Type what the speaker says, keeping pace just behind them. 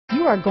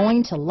you are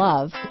going to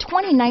love the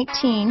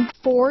 2019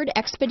 Ford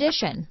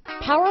Expedition.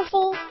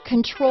 Powerful,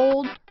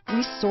 controlled,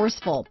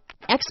 resourceful.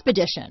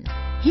 Expedition.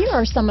 Here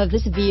are some of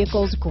this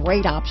vehicle's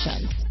great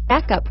options: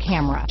 backup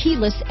camera,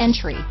 keyless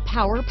entry,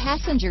 power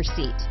passenger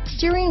seat,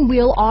 steering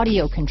wheel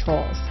audio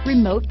controls,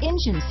 remote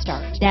engine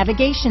start,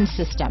 navigation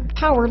system,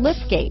 power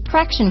liftgate,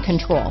 traction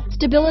control,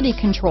 stability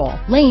control,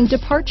 lane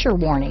departure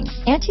warning,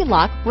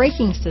 anti-lock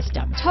braking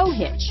system, tow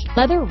hitch,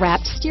 leather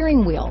wrapped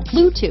steering wheel,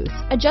 Bluetooth,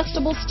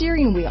 adjustable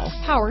steering wheel,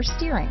 power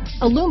steering,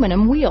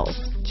 aluminum wheels,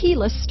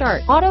 keyless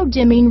start, auto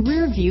dimming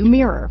rear view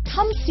mirror.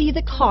 Come see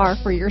the car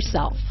for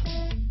yourself.